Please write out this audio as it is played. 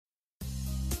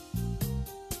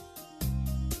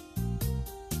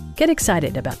Get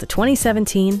excited about the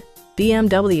 2017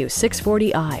 BMW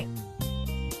 640i.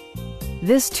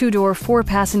 This two-door,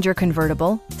 four-passenger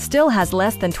convertible still has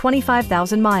less than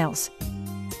 25,000 miles.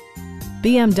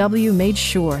 BMW made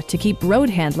sure to keep road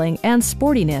handling and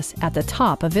sportiness at the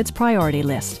top of its priority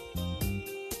list.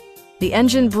 The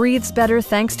engine breathes better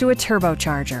thanks to a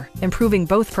turbocharger, improving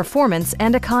both performance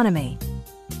and economy.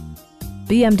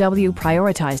 BMW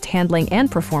prioritized handling and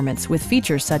performance with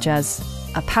features such as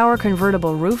a power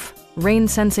convertible roof,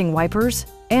 rain-sensing wipers,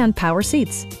 and power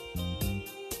seats.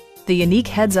 The unique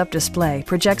heads-up display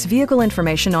projects vehicle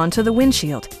information onto the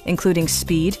windshield, including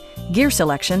speed, gear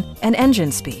selection, and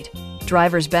engine speed.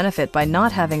 Drivers benefit by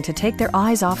not having to take their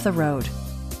eyes off the road.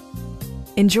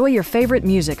 Enjoy your favorite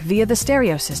music via the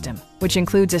stereo system, which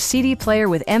includes a CD player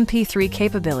with MP3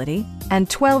 capability and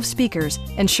 12 speakers,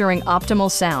 ensuring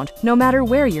optimal sound no matter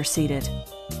where you're seated.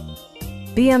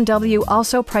 BMW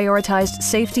also prioritized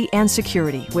safety and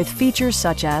security with features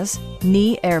such as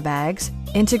knee airbags,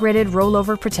 integrated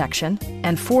rollover protection,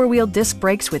 and four-wheel disc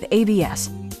brakes with ABS.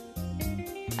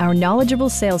 Our knowledgeable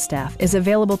sales staff is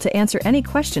available to answer any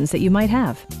questions that you might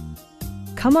have.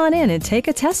 Come on in and take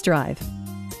a test drive.